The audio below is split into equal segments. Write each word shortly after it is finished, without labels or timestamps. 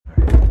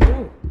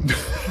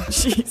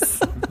Jeez.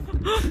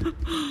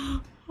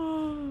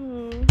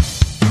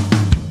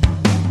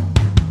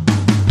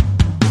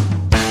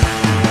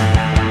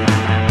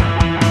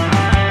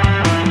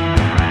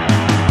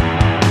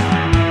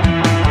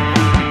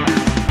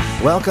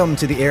 Welcome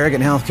to the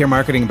Arrogant Healthcare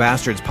Marketing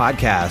Bastards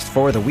podcast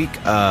for the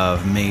week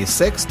of May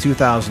 6,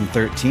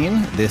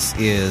 2013. This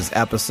is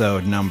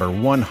episode number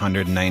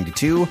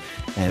 192,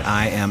 and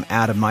I am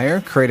Adam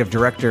Meyer, creative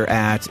director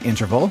at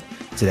Interval.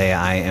 Today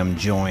I am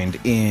joined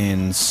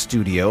in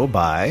studio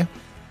by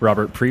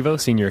Robert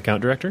Prevost, senior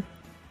account director.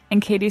 And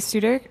Katie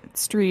Streeter,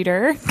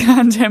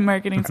 content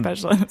marketing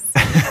specialist.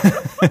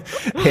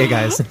 Hey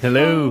guys.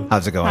 Hello.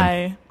 How's it going?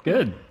 Hi.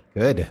 Good.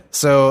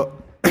 So,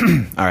 all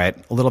right,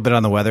 a little bit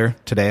on the weather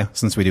today,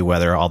 since we do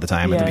weather all the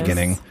time at the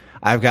beginning.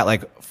 I've got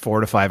like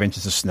 4 to 5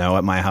 inches of snow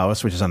at my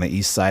house, which is on the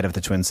east side of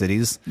the Twin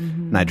Cities.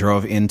 Mm-hmm. And I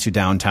drove into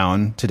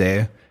downtown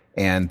today,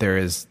 and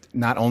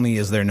not only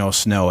is there no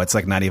snow, it's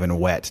like not even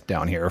wet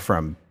down here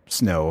from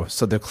snow.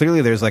 So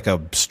clearly there's like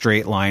a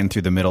straight line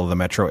through the middle of the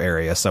metro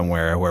area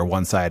somewhere where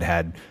one side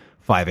had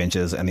 5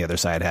 inches and the other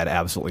side had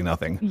absolutely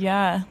nothing.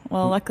 Yeah.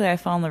 Well, luckily I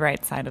fell on the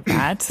right side of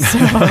that. So.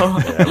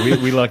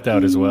 Yeah, we lucked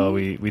out as well.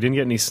 We didn't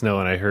get any snow,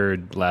 and I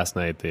heard last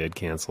night they had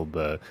canceled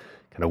the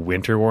kind of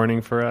winter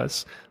warning for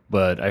us.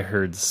 But I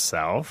heard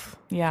south.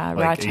 Yeah,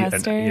 like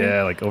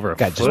Rochester. Like over a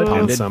got foot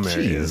just in some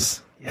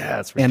areas.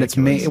 Yeah, it's ridiculous. And it's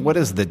May, what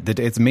is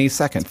it's May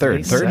 2nd,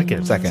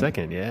 3rd?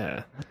 Second,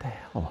 yeah. What the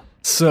hell?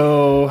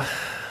 So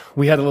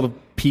we had a little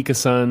peak of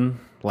sun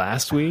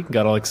last week,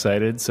 got all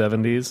excited,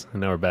 70s,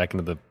 and now we're back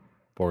into the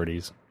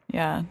 40s.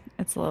 Yeah,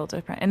 it's a little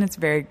different. And it's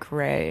very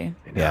gray.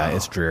 Yeah,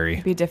 it's dreary.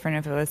 It'd be different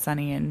if it was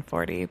sunny and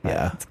 40,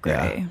 but it's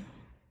gray. Yeah.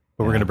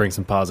 But we're going to bring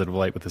some positive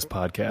light with this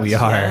podcast. We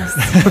are.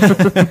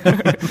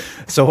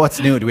 Yes. So what's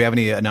new? Do we have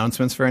any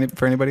announcements for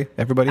anybody?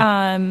 Everybody?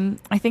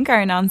 I think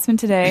our announcement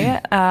today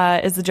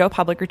is the Joe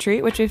Public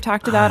Retreat, which we've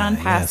talked about on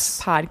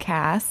past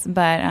podcasts,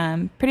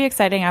 but pretty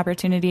exciting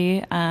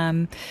opportunity.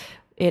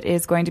 It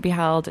is going to be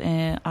held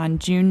on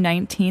June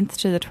 19th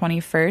to the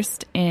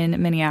 21st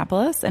in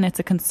Minneapolis, and it's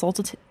a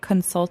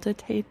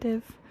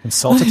consultative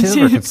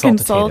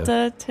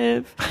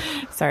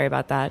sorry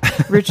about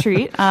that,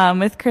 retreat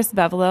with Chris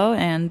Bevelo,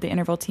 and the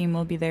Interval team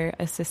will be there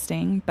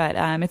assisting. But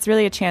it's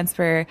really a chance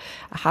for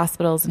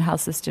hospitals and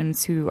health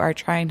systems who are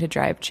trying to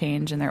drive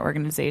change in their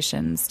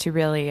organizations to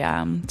really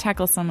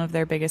tackle some of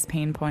their biggest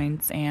pain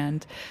points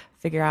and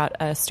figure out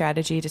a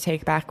strategy to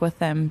take back with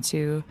them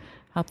to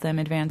help them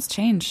advance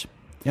change.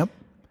 Yep.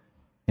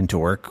 And to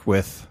work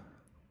with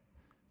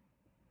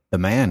the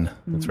man.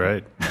 That's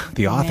right.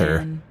 The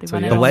author.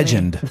 The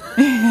legend.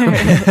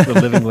 The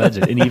living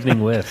legend. An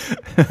evening with.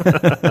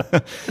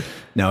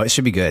 No, it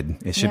should be good.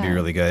 It should be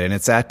really good. And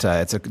it's at,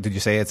 did you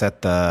say it's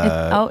at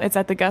the... It's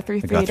at the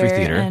Guthrie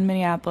Theater in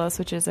Minneapolis,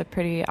 which is a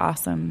pretty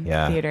awesome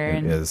theater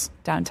in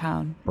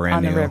downtown. Brand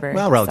on new. the river.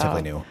 Well,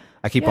 relatively new.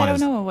 I keep on.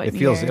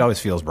 It always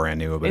feels brand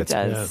new, but it's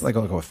like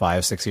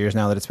 5-6 years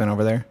now that it's been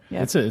over there.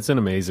 Yep. It's an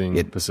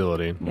amazing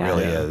facility. Yeah.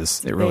 Really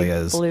is. It really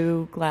is.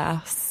 Blue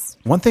glass.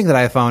 One thing that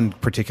I found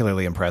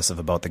particularly impressive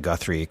about the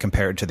Guthrie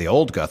compared to the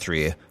old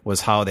Guthrie was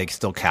how they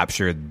still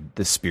captured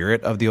the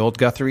spirit of the old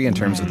Guthrie in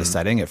terms of the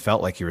setting. It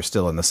felt like you were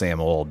still in the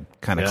same old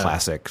kind of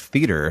classic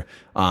theater,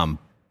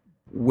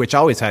 which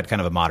always had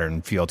kind of a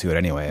modern feel to it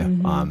anyway.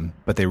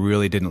 But they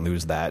really didn't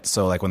lose that.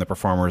 So like when the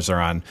performers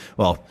are on,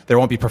 well, there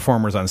won't be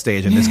performers on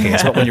stage in this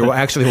case, but when you're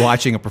actually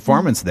watching a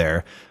performance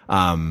there,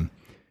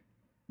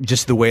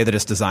 just the way that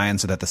it's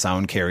designed so that the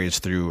sound carries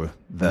through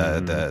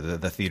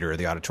the theater,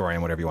 the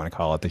auditorium, whatever you want to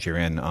call it that you're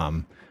in,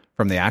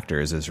 from the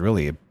actors is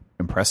really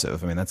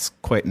impressive. I mean, that's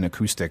quite an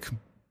acoustic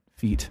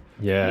feat.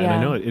 Yeah. And I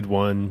know it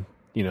won,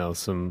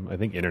 some, I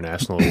think,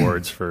 international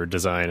awards for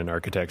design and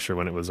architecture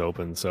when it was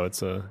open. So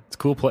it's a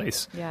cool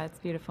place. Yeah, it's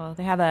beautiful.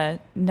 They have a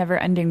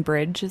never-ending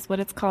bridge is what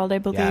it's called, I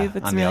believe. Yeah,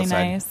 it's really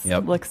nice.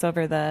 Yep. It looks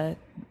over the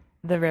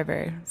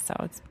river. So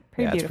it's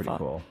pretty beautiful. It's pretty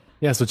cool.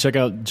 Yeah, so check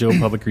out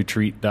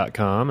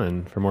joepublicretreat.com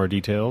and for more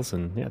details,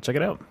 and check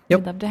it out. Yep.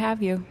 We'd love to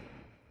have you.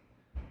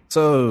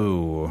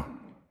 So,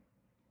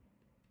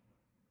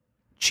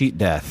 cheat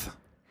death.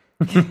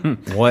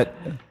 What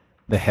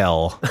the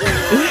hell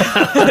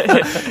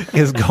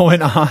is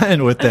going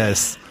on with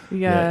this?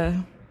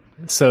 Yeah.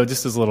 So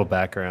just as a little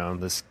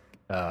background, this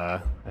I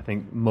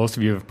think most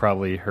of you have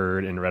probably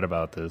heard and read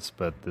about this,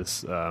 but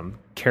this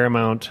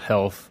CaroMont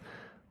Health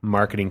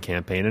marketing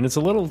campaign, and it's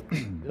a little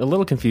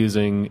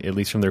confusing, at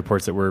least from the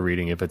reports that we're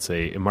reading, if it's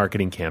a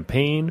marketing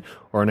campaign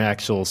or an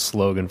actual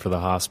slogan for the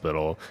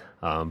hospital.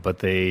 But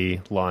they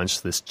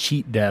launched this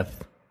cheat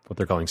death, what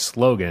they're calling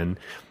slogan,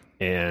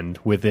 and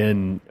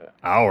within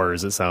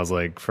hours, it sounds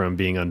like, from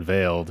being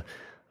unveiled,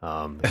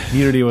 the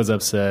community was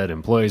upset,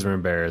 employees were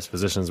embarrassed,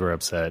 physicians were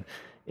upset,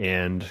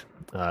 and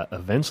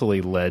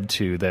eventually led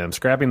to them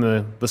scrapping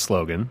the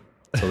slogan,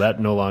 so that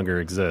no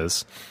longer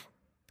exists.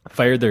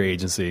 Fired their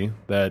agency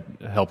that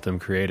helped them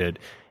create it,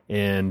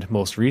 and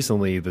most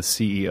recently, the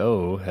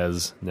CEO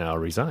has now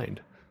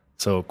resigned.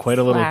 So quite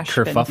a little Slash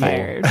been kerfuffle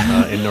fired.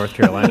 In North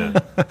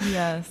Carolina.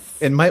 Yes.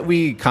 And might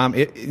we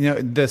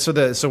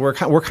so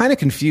we're kind of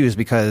confused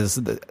because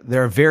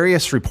there are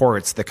various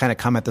reports that kind of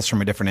come at this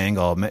from a different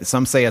angle.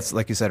 Some say it's,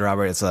 like you said,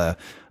 Robert, it's a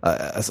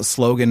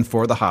slogan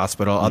for the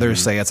hospital.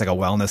 Others say it's like a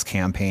wellness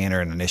campaign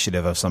or an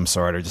initiative of some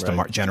sort, or just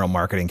a general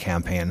marketing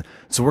campaign.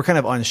 So we're kind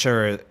of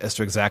unsure as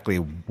to exactly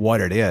what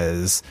it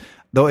is.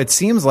 Though it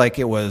seems like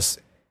it was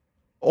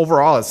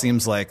overall, it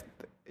seems like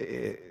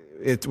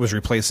it was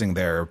replacing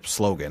their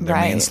slogan, their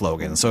main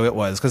slogan. So it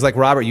was, because like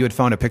Robert, you had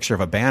found a picture of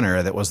a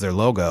banner that was their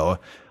logo.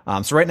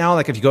 So right now,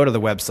 like if you go to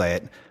the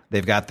website,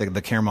 they've got the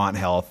CaroMont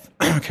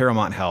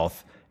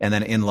Health, and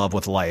then "In Love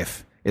with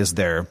Life" is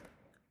their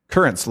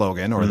current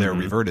slogan, or their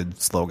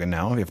reverted slogan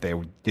now, if they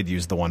did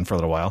use the one for a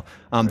little while,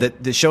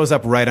 that shows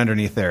up right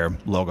underneath their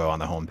logo on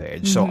the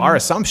homepage. So our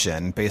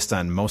assumption, based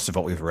on most of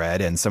what we've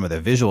read and some of the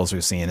visuals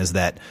we've seen, is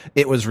that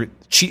it was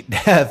Cheat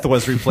Death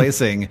was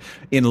replacing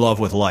 "In Love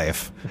with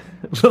Life,"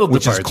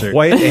 which departure.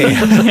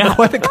 is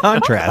quite a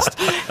contrast.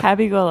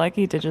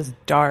 Happy-go-lucky to just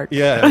dark.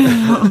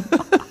 Yeah.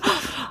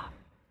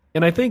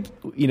 And I think,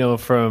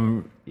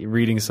 from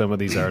reading some of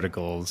these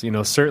articles,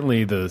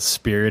 certainly the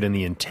spirit and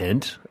the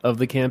intent of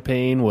the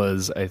campaign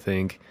was, I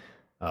think,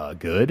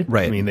 good.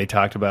 Right. I mean, they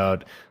talked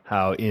about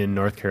how in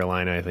North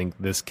Carolina, I think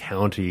this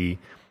county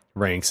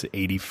ranks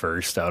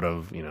 81st out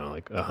of,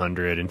 like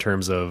 100 in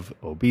terms of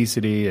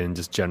obesity and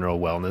just general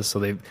wellness. So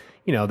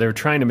they're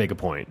trying to make a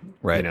point,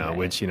 right.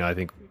 Which, I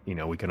think,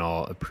 we can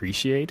all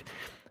appreciate.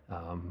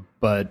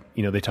 But,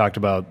 they talked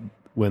about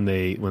when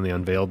they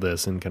unveiled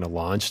this and kind of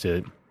launched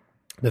it,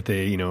 that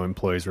they,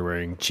 employees were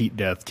wearing Cheat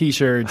Death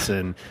T-shirts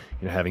and,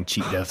 having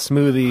Cheat Death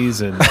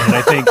smoothies. And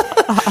I think,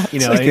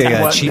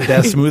 Cheat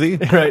Death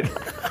smoothie. Right.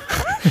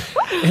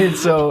 And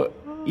so,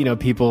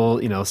 people,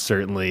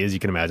 certainly, as you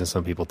can imagine,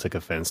 some people took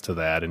offense to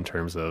that in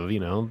terms of,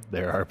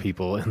 there are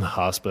people in the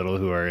hospital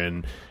who are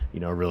in,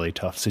 really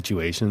tough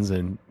situations,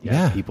 and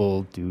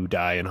people do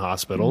die in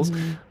hospitals. So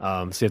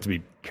you have to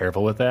be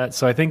careful with that.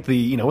 So I think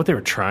what they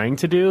were trying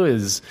to do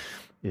is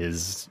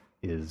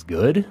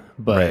good,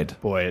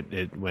 but boy,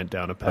 it went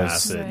down a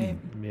path that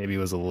maybe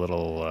was a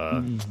little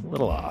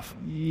off.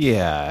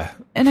 Yeah.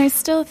 And I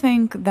still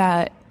think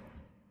that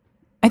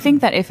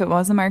if it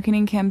was a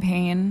marketing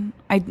campaign,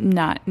 I'm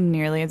not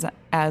nearly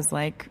as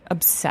like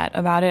upset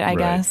about it, I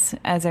guess,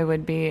 as I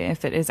would be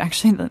if it is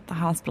actually the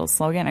hospital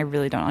slogan. I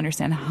really don't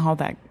understand how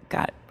that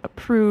got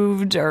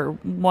approved or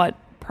what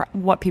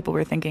people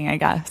were thinking, I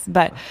guess.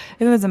 But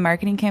if it was a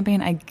marketing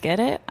campaign, I get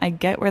it. I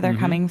get where they're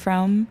coming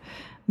from.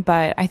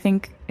 But I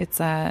think it's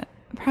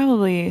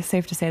probably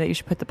safe to say that you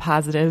should put the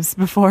positives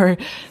before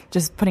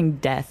just putting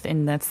death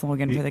in that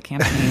slogan for the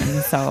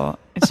campaign. So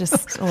it's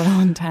just a little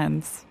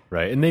intense.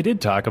 Right. And they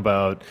did talk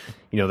about,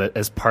 that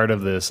as part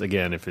of this,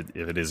 again, if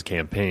it is a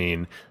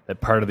campaign,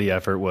 that part of the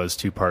effort was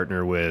to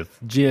partner with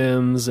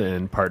gyms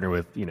and partner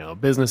with,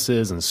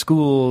 businesses and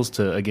schools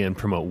to, again,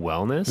 promote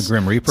wellness. The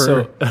Grim Reaper.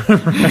 So,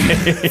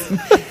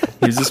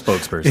 he's a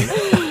spokesperson.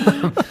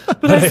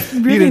 But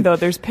really, though,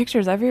 there's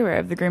pictures everywhere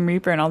of the Grim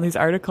Reaper and all these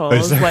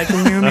articles, like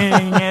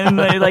looming in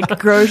like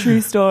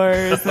grocery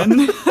stores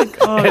and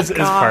as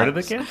part of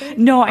the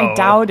campaign. No, I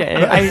doubt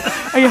it.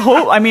 I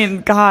hope. I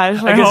mean,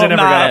 gosh, I guess hope it never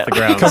not. got off the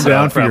ground. Come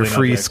down for your probably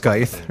free not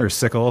scythe or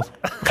sickle.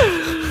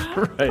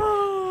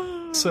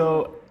 Right.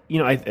 So,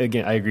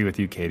 I agree with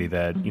you, Katie,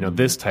 that,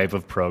 this type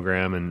of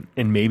program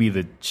and maybe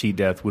the Cheat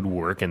Death would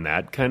work in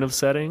that kind of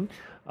setting.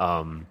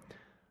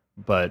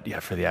 But yeah,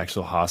 for the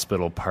actual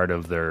hospital part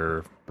of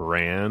their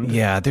brand.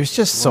 Yeah, there's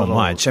just so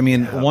much. I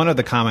mean, one of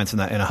the comments in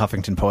a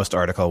Huffington Post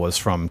article was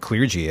from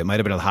Clergy. It might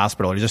have been a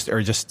hospital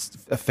or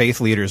just faith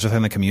leaders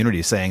within the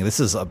community saying this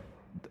is a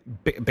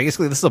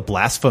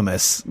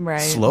blasphemous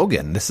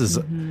slogan. This is,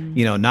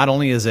 not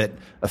only is it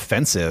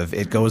offensive,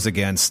 it goes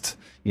against,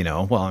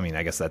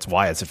 I guess that's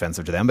why it's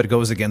offensive to them, but it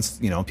goes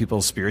against,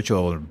 people's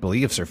spiritual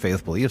beliefs or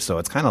faith beliefs. So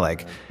it's kind of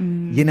like,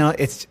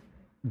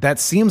 that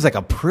seems like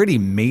a pretty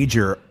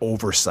major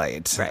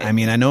oversight. Right. I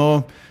mean,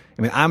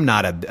 I'm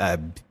not I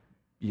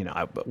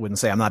wouldn't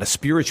say I'm not a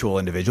spiritual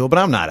individual, but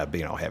I'm not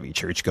a, heavy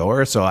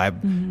churchgoer. So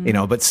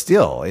but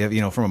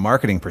still, from a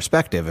marketing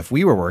perspective, if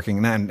we were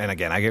working, and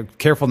again, I get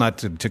careful not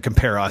to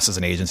compare us as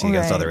an agency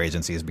against other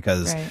agencies,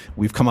 because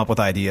we've come up with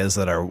ideas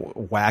that are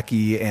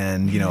wacky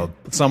and,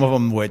 some of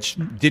them which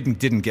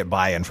didn't get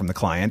buy-in from the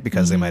client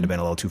because they might've been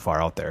a little too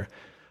far out there.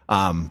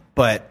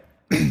 But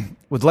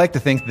would like to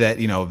think that,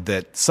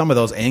 that some of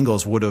those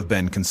angles would have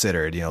been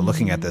considered,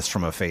 looking at this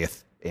from a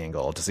faith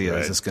angle to see,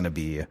 is this going to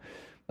be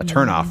a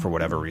turnoff for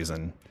whatever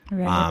reason?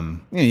 Right.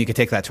 You could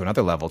take that to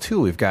another level too.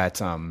 We've got,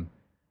 there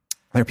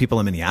are people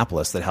in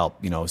Minneapolis that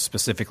help,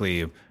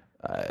 specifically,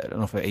 I don't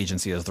know if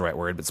agency is the right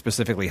word, but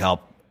specifically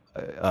help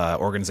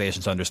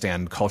organizations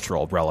understand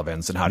cultural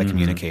relevance and how to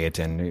communicate,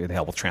 and they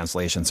help with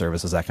translation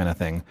services, that kind of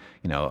thing,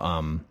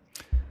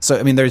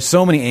 So, there's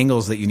so many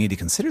angles that you need to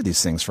consider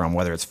these things from,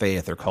 whether it's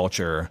faith or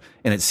culture.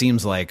 And it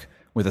seems like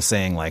with a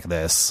saying like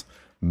this,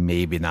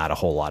 maybe not a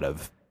whole lot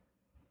of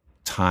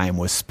time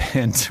was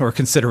spent or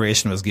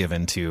consideration was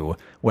given to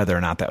whether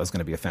or not that was going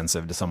to be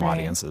offensive to some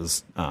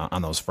audiences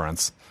on those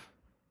fronts.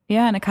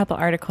 Yeah, and a couple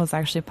articles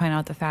actually point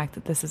out the fact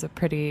that this is a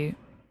pretty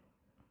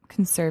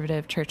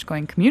conservative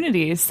church-going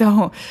community,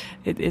 so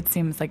it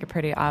seems like a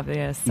pretty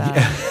obvious a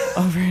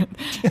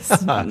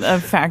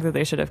fact that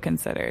they should have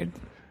considered.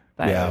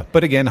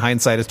 But again,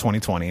 hindsight is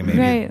 2020.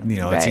 Maybe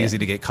it's easy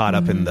to get caught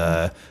up in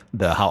the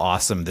how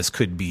awesome this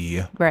could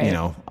be. Right.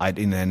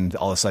 And then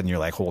all of a sudden you're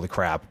like, holy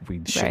crap, we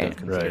should have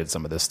considered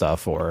some of this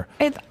stuff. Or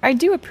I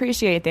do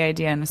appreciate the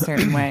idea in a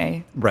certain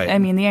way. Right. I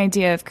mean, the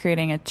idea of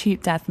creating a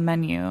cheat death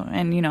menu,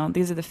 and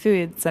these are the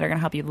foods that are going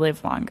to help you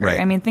live longer. Right.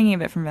 I mean, thinking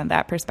of it from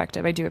that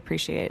perspective, I do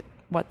appreciate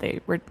what they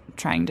were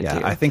trying to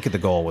do. I think the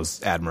goal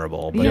was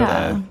admirable, but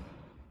the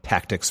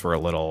tactics were a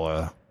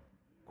little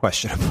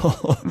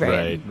questionable.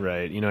 Right.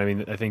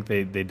 I think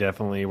they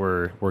definitely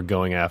were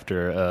going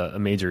after a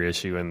major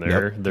issue in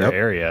their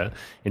area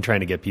and trying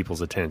to get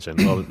people's attention.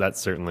 Well, they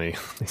certainly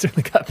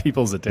got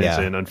people's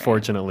attention.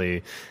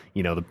 Unfortunately,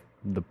 the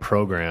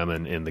program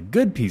and the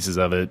good pieces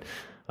of it,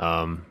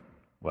 I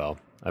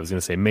was going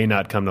to say may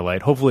not come to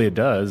light. Hopefully it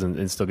does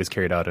and still gets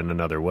carried out in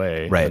another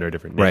way under a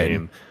different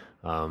name.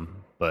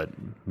 But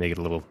make it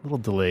a little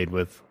delayed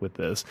with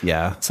this.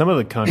 Yeah. Some of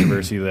the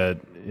controversy that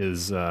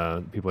is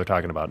people are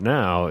talking about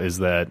now is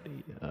that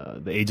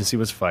the agency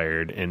was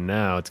fired, and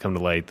now it's come to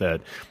light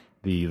that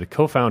the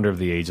co-founder of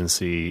the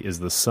agency is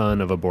the son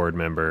of a board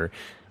member,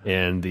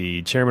 and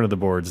the chairman of the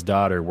board's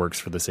daughter works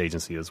for this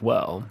agency as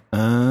well.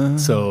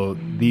 So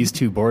these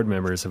two board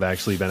members have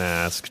actually been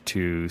asked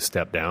to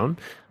step down.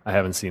 I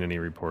haven't seen any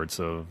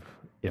reports of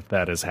if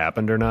that has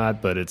happened or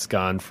not, but it's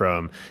gone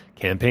from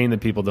campaign that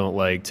people don't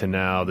like to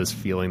now this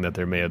feeling that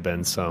there may have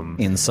been some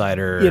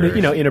insider,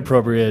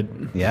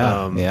 inappropriate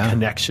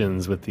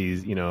connections with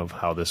these, of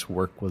how this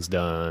work was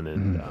done,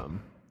 and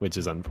which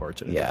is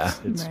unfortunate. Yeah,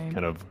 it's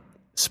kind of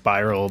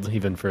spiraled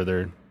even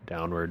further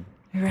downward.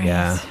 Right.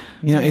 Yeah,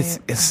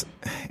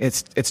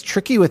 it's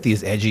tricky with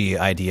these edgy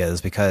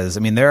ideas because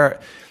there are.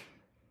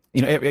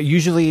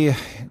 Traditionally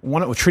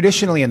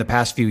in the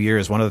past few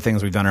years, one of the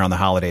things we've done around the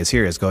holidays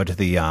here is go to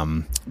the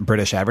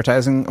British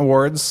Advertising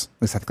Awards.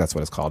 At least I think that's what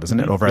it's called, isn't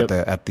it? Over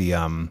at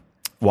the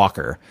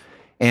Walker,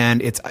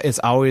 and it's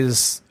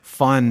always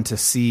fun to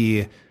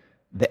see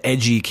the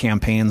edgy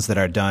campaigns that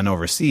are done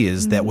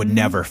overseas that would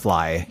never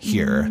fly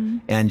here,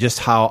 and just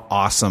how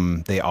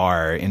awesome they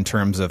are in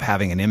terms of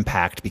having an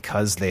impact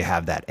because they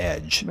have that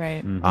edge.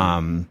 Right.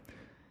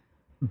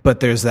 But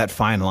there's that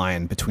fine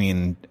line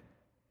between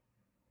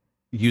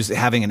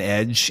having an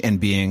edge and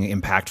being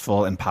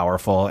impactful and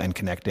powerful and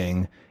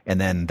connecting,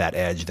 and then that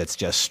edge that's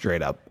just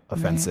straight up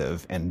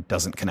offensive and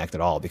doesn't connect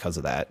at all because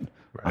of that.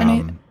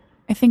 And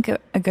I think a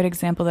good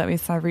example that we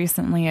saw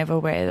recently of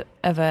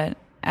an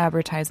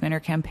advertisement or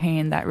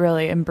campaign that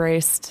really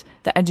embraced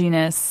the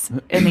edginess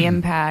and the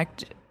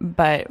impact,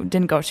 but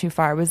didn't go too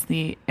far, was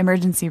the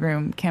emergency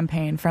room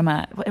campaign from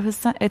where was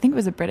that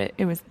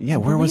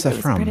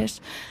from? British.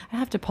 I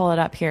have to pull it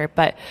up here,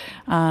 but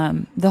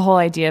the whole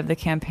idea of the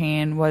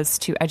campaign was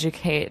to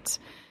educate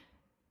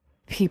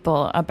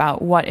people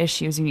about what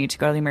issues you need to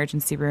go to the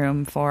emergency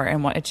room for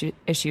and what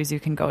issues you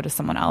can go to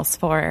someone else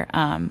for,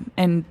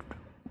 and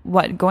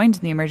what going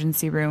to the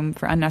emergency room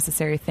for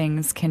unnecessary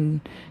things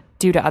can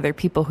do to other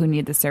people who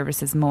need the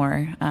services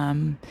more.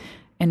 And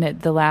a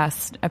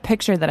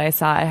picture that I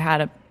saw, I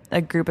had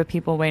a group of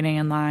people waiting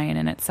in line,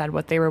 and it said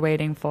what they were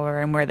waiting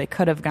for and where they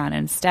could have gone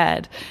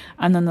instead.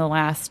 And then the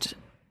last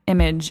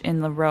image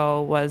in the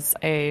row was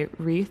a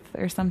wreath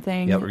or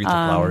something. Yeah, wreath of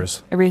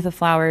flowers. A wreath of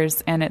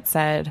flowers, and it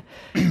said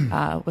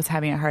was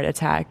having a heart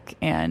attack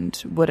and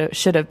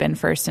should have been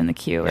first in the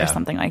queue or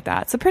something like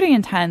that. So pretty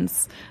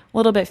intense, a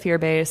little bit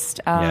fear-based,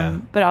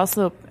 but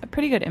also a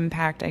pretty good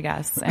impact, I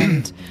guess,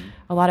 and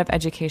a lot of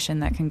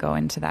education that can go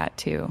into that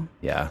too.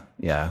 Yeah.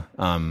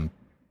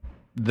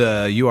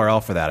 The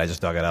URL for that, I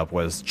just dug it up,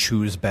 was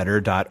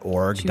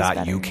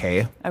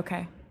choosebetter.org.uk.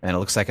 Okay. And it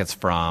looks like it's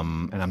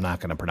from, and I'm not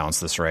going to pronounce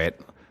this right,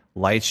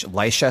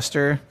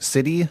 Leicester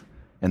City,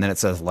 and then it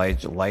says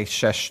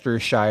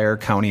Leicestershire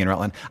County in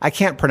Rutland. I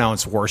can't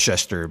pronounce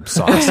Worcestershire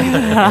sauce either.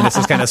 And this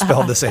is kind of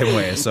spelled the same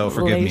way, so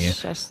forgive me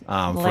for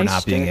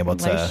not being able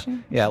to.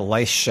 Yeah,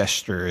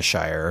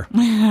 Leicestershire,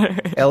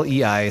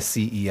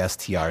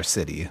 Leicester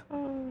City.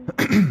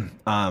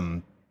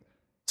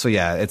 So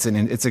yeah, it's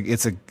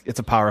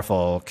a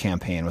powerful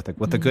campaign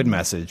with a good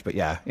message. But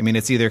yeah,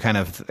 it's either kind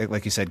of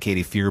like you said,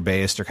 Katie, fear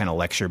based or kind of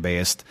lecture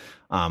based.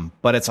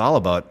 But it's all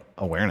about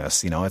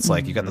awareness. It's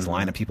like you got this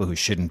line of people who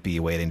shouldn't be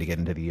waiting to get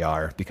into the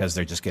ER because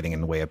they're just getting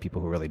in the way of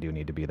people who really do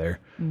need to be there.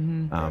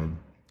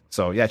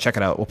 So yeah, check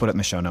it out. We'll put it in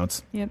the show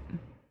notes. Yep.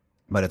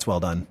 But it's well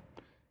done.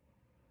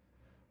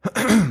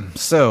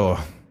 So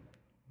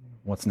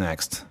what's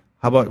next?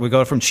 How about we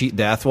go from cheat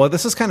death? Well,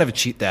 this is kind of a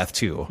cheat death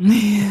too.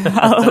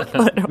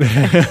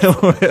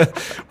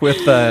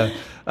 With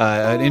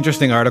an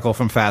interesting article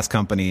from Fast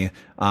Company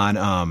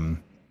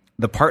on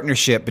the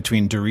partnership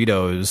between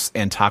Doritos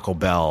and Taco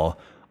Bell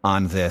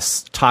on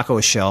this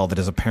taco shell that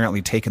has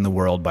apparently taken the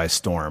world by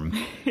storm.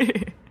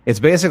 It's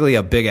basically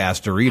a big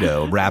ass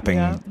Dorito wrapping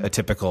a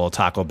typical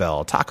Taco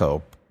Bell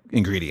taco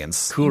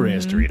ingredients. Cool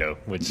Ranch Dorito,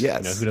 which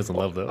who doesn't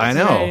love those? I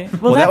know.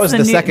 Right. Well, that was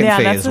the second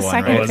phase the one,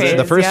 second right? phase,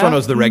 The first one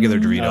was the regular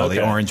Dorito,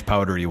 the orange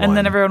powdery one. And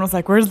then everyone was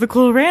like, "Where's the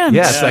Cool Ranch?"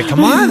 Yes, like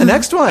come on, the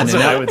next one. That's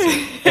what I would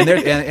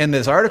say. And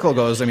this article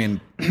goes, I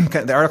mean,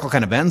 the article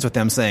kind of ends with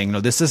them saying,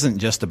 no, this isn't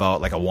just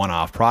about like a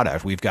one-off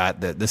product. We've got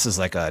this is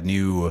like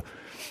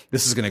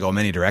this is going to go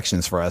many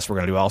directions for us. We're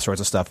going to do all sorts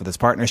of stuff with this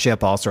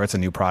partnership, all sorts of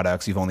new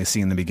products. You've only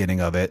seen the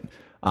beginning of it.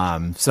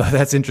 So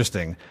that's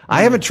interesting.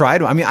 I haven't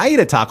tried. I mean, I eat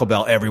at Taco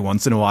Bell every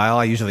once in a while.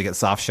 I usually get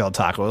soft shell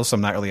tacos, so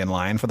I'm not really in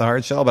line for the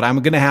hard shell, but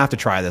I'm going to have to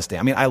try this day.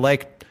 I mean, I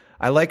like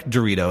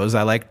Doritos.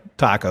 I like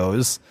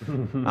tacos.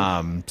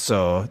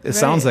 So it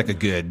sounds like a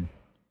good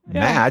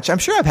match. I'm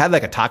sure I've had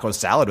like a taco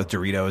salad with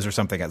Doritos or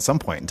something at some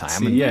point in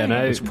time. And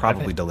it's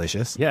probably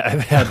delicious. Yeah,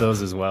 I've had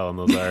those as well, and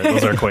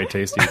those are quite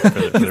tasty. For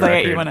the Like, I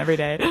record. eat one every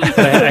day.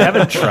 I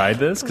haven't tried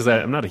this because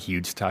I'm not a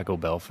huge Taco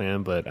Bell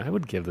fan, but I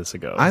would give this a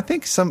go. I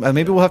think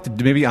maybe we'll have to,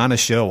 maybe on a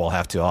show we'll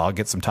have to. I'll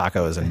get some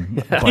tacos and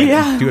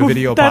do a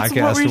video That's podcast.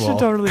 That's what we should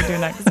totally do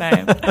next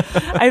time.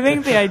 I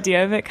think the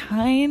idea of it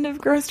kind of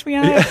grossed me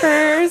out at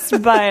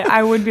first, but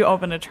I would be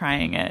open to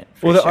trying it.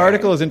 Well, the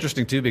article is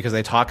interesting too because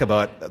they talk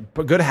about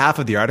a good half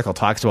of the article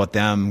talks about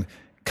them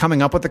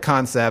coming up with the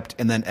concept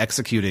and then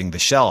executing the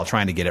shell,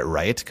 trying to get it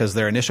right, because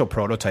their initial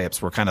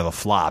prototypes were kind of a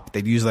flop.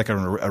 They'd use like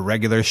a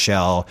regular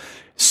shell,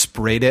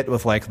 sprayed it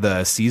with like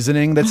the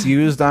seasoning that's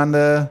used on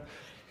the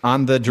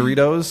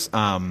Doritos,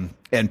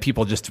 and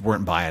people just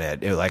weren't buying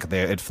it.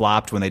 It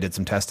flopped when they did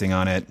some testing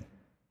on it.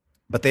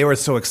 But they were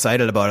so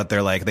excited about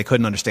it, they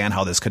couldn't understand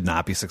how this could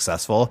not be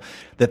successful,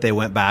 that they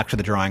went back to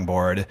the drawing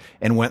board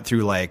and went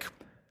through like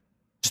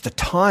just a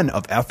ton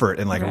of effort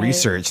and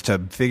research to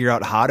figure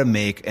out how to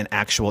make an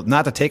actual,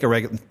 not to take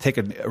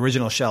an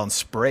original shell and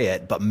spray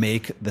it, but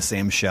make the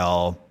same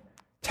shell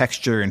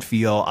texture and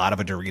feel out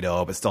of a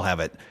Dorito, but still have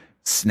it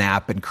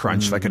snap and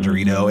crunch like a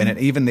Dorito.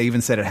 And they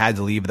even said it had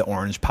to leave the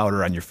orange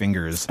powder on your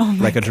fingers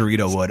like a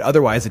Dorito would.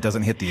 Otherwise, it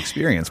doesn't hit the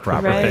experience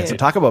properly. Right. So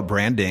talk about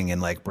branding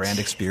and like brand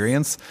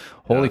experience.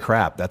 Holy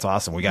crap, that's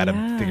awesome. We got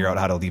to figure out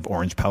how to leave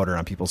orange powder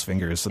on people's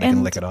fingers so they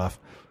can lick it off.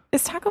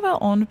 Is Taco Bell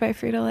owned by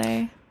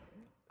Frito-Lay?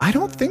 I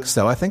don't think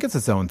so. I think it's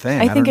its own thing.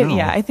 I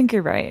think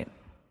you're right.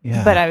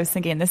 Yeah. But I was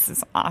thinking this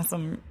is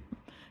awesome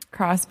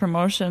cross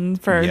promotion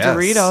for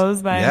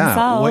Doritos by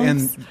themselves. Well,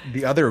 and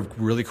the other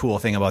really cool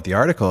thing about the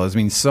article is, I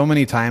mean, so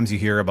many times you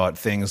hear about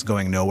things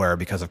going nowhere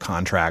because of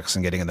contracts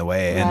and getting in the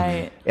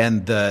way.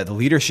 And the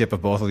leadership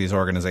of both of these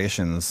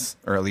organizations,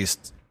 or at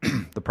least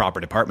the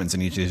proper departments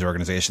in each of these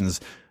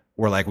organizations,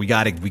 were like, we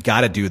got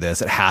to do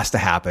this. It has to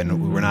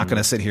happen. We're not going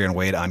to sit here and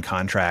wait on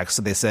contracts.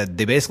 So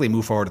they basically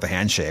move forward with a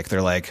handshake.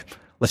 They're like,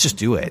 let's just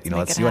do it.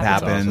 Let's see what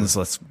happens.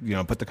 Awesome.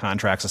 Let's put the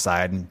contracts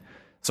aside. And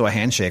so a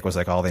handshake was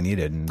like all they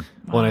needed. And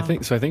Well, and I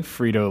think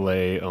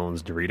Frito-Lay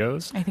owns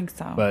Doritos. I think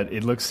so. But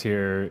it looks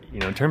here,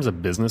 in terms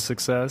of business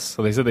success.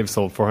 So they said they've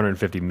sold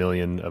 450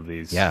 million of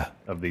these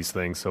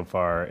things so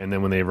far. And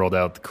then when they rolled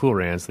out the Cool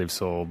Ranch, they've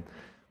sold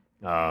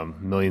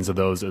millions of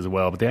those as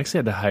well. But they actually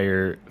had to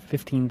hire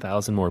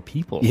 15,000 more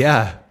people.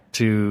 Yeah.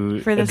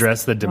 To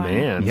address the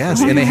demand.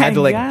 Yes, and they had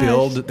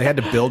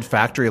to build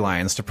factory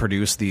lines to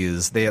produce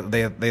these. They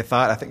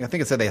thought, I think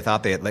it said they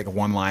thought they had like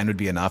one line would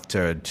be enough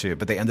to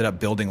but they ended up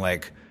building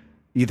like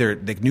either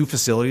like new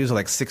facilities or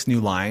like 6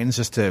 new lines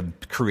just to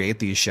create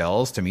these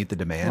shells to meet the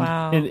demand.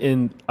 Wow.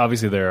 And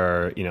obviously there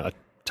are, a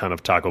ton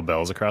of Taco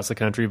Bells across the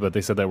country, but they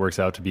said that works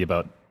out to be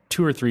about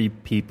 2 or 3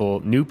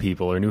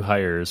 new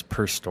hires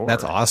per store.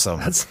 That's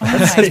awesome. That's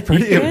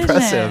pretty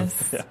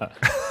impressive. Yeah.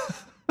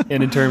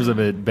 And in terms of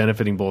it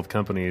benefiting both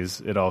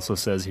companies, it also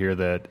says here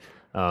that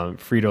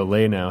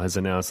Frito-Lay now has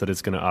announced that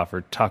it's going to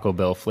offer Taco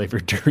Bell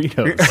flavored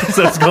Doritos.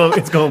 So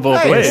it's going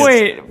both ways.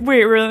 Wait,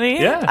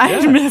 really? Yeah.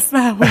 I missed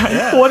that one.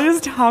 Yeah. What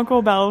is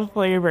Taco Bell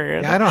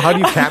flavored? Yeah, I don't know. How do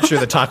you capture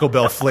the Taco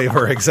Bell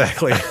flavor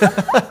exactly?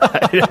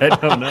 I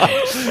don't know.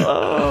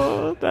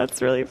 Oh, that's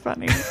really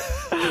funny.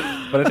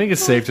 But I think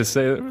it's safe to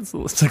say that it's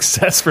a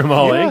success from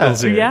all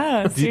angles here.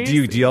 Yeah. Do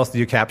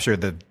you capture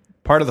the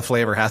part of the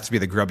flavor has to be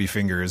the grubby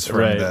fingers from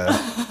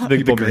the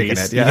people making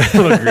grease. it. Yeah,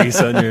 a little grease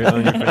on your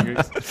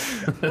fingers.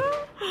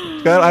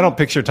 I don't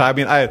picture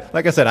Taco. I mean,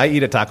 like I said, I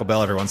eat at Taco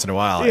Bell every once in a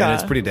while, and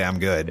it's pretty damn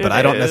good. But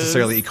I don't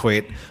necessarily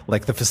equate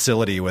like the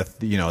facility with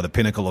the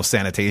pinnacle of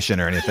sanitation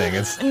or anything.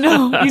 It's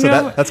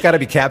that's got to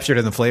be captured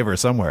in the flavor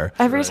somewhere.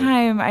 Every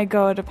time I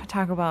go to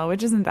Taco Bell,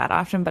 which isn't that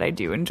often, but I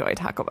do enjoy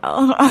Taco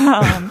Bell.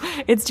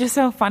 It's just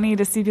so funny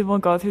to see people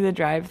go through the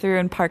drive-thru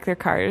and park their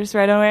cars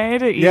right away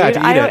to eat. Yeah, to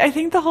eat it. I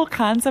think the whole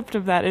concept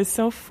of that is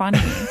so funny.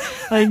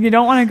 Like, you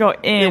don't want to go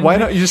in. Yeah, why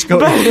don't you just go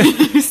but in?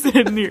 you sit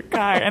in your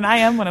car, and I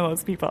am one of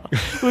those people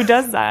who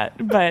does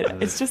that.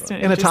 But it's just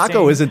and a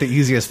taco isn't the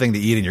easiest thing to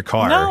eat in your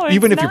car, no,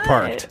 even if not. you're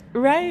parked.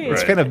 Right.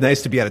 It's kind of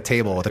nice to be at a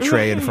table with a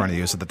tray in front of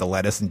you, so that the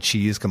lettuce and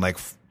cheese can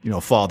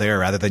fall there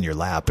rather than your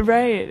lap.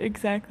 Right.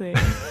 Exactly.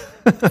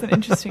 It's an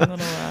interesting little.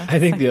 I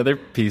think the other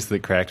piece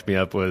that cracked me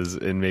up was,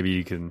 and maybe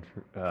you can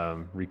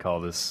recall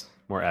this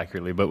more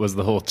accurately, but was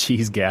the whole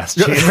cheese gas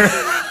chamber.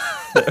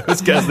 It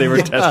was because they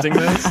were testing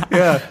this.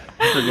 Yeah.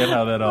 Forget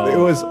how that all. It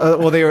was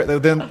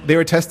they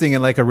were testing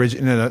in like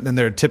in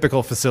their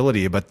typical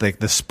facility, but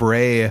the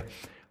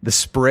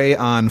spray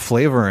on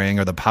flavoring,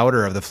 or the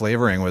powder of the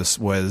flavoring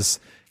was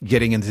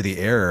getting into the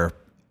air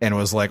and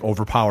was like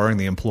overpowering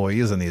the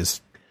employees in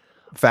these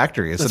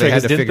factories. So they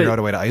had to figure out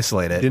a way to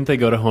isolate it. Didn't they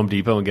go to Home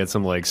Depot and get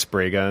some like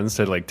spray guns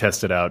to like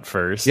test it out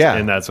first? Yeah.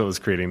 And that's what was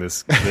creating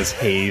this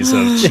haze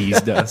of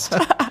cheese dust.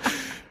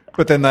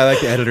 But then I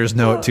like the editor's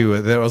note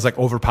too, that it was like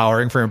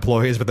overpowering for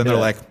employees, but then they're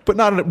like, but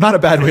not a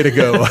bad way to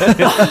go.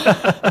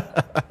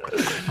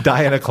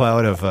 Die in a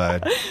cloud of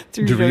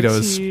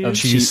Doritos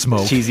cheese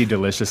smoke. Cheesy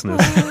deliciousness.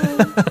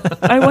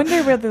 I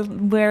wonder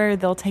where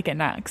they'll take it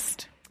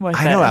next.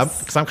 I know,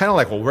 because I'm kind of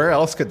like, well, where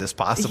else could this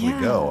possibly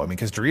go? I mean,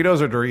 because Doritos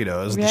are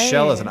Doritos. Right. The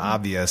shell is an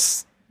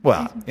obvious,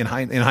 in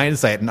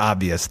hindsight, an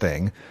obvious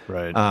thing.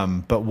 Right.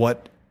 But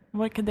what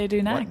could they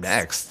do next? What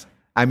next?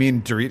 I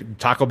mean,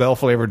 Taco Bell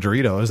flavored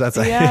Doritos. That's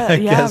I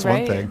guess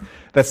one thing.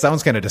 That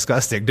sounds kind of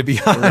disgusting, to be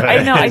honest. Right.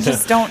 I know. I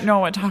just don't know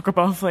what Taco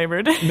Bell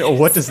flavored is. No,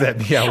 what does that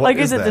mean? Yeah, like,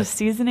 is it the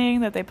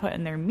seasoning that they put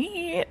in their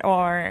meat,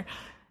 or?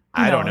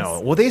 I don't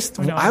know. Well,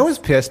 I was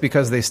pissed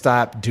because they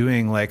stopped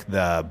doing like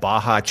the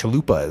Baja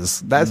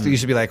Chalupas. That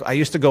used to be like, I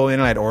used to go in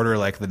and I'd order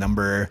like the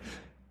number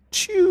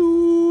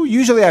 2.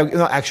 Usually,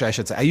 I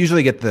should say, I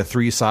usually get the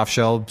 3 soft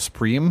shell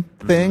Supreme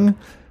thing.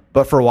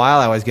 But for a while,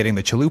 I was getting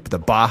the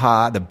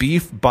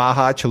beef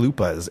Baja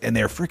Chalupas, and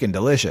they're freaking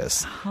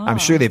delicious. I'm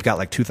sure they've got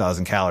like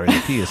 2,000 calories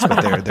a piece,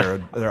 but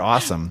they're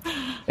awesome.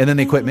 And then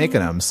they quit making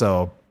them.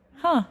 So,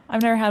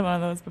 I've never had one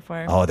of those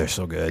before. Oh, they're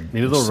so good.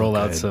 Maybe they'll roll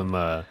out some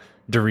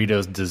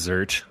Doritos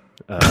dessert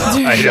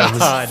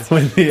items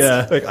with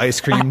the like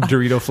ice cream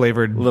Dorito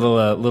flavored little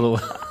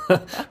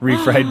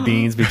refried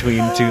beans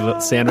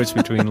sandwiched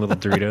between little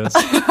Doritos.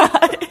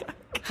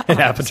 An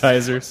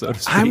appetizer, so to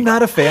speak. I'm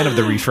not a fan of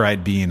the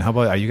refried bean. How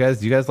about you guys?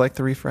 Do you guys like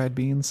the refried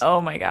beans?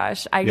 Oh my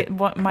gosh! I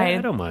don't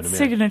mind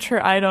signature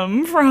them,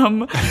 item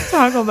from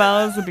Taco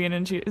Bell is the bean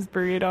and cheese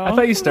burrito. I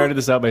thought you started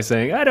this out by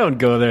saying I don't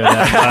go there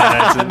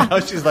that much. Now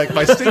she's like,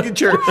 my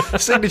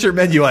signature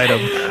menu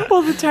item.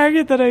 Well, the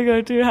Target that I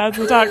go to has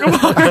the Taco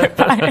Bell right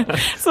by it,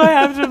 so I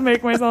have to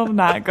make myself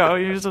not go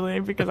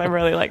usually because I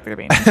really like their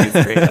bean and cheese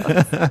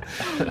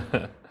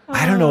burritos.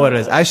 I don't know what it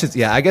is.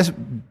 I guess.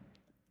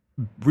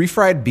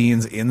 Refried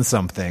beans in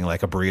something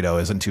like a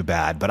burrito isn't too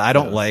bad, but I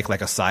don't like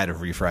a side of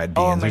refried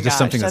beans. There's just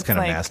something that's kind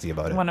of nasty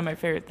about it. One of my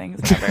favorite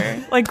things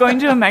ever. Like going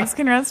to a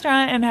Mexican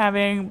restaurant and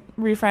having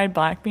refried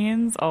black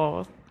beans.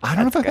 Oh, I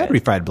don't know if I've had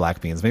refried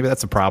black beans. Maybe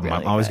that's a problem.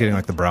 Really I'm always good. getting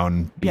like the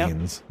brown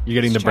beans. You're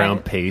getting the brown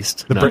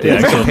paste. The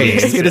actual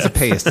paste. It is a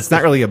paste. It's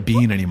not really a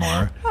bean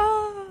anymore.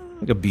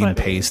 Like a bean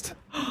paste.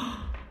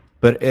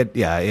 But it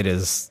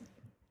is.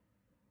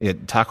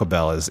 Taco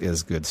Bell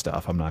is good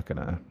stuff. I'm not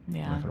gonna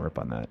rip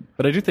on that.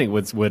 But I do think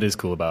what is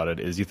cool about it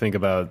is you think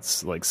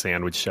about like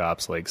sandwich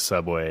shops like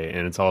Subway,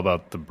 and it's all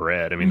about the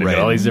bread. I mean, they've got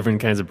all these different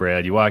kinds of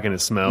bread. You walk in, it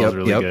smells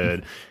really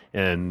good,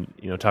 and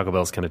Taco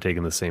Bell's kind of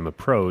taken the same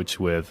approach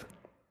with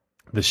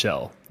the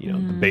shell, the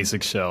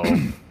basic shell,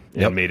 and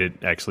made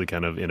it actually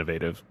kind of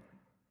innovative.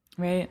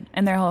 Right,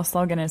 and their whole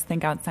slogan is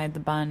 "Think outside the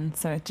bun,"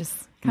 so it just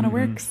kind of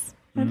works.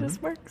 It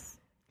just works.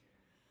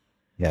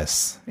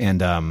 Yes,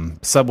 and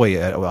Subway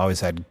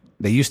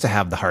they used to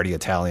have the Hearty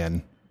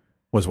Italian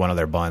was one of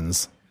their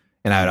buns,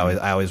 and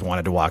I always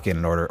wanted to walk in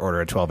and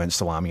order a 12-inch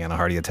salami on a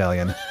Hearty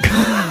Italian,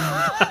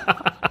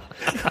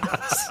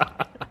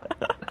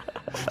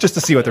 just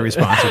to see what the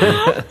response would be.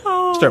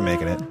 Start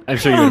making it. I'm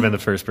sure you would have been the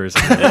first person.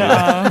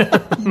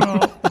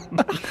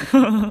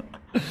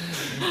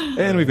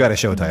 And we've got a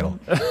show title.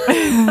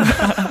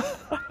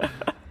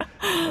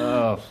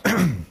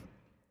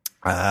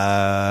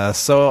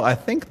 So I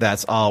think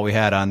that's all we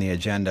had on the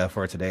agenda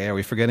for today. Are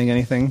we forgetting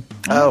anything?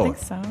 I don't think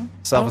so.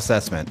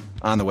 Self-assessment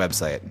on the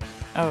website.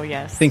 Oh,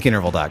 yes.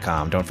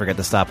 Thinkinterval.com. Don't forget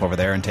to stop over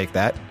there and take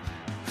that.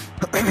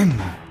 Trying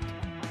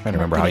to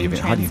remember how do you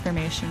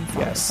transformation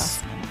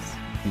self-assessment.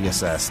 Be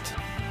assessed.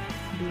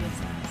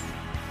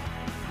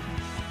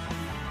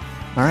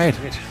 All right.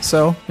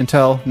 So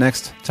until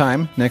next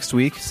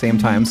week, same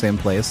time, same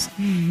place.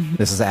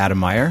 This is Adam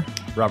Meyer,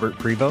 Robert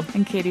Prevo,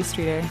 and Katie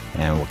Streeter.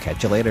 And we'll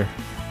catch you later.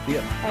 See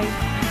ya.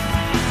 Bye.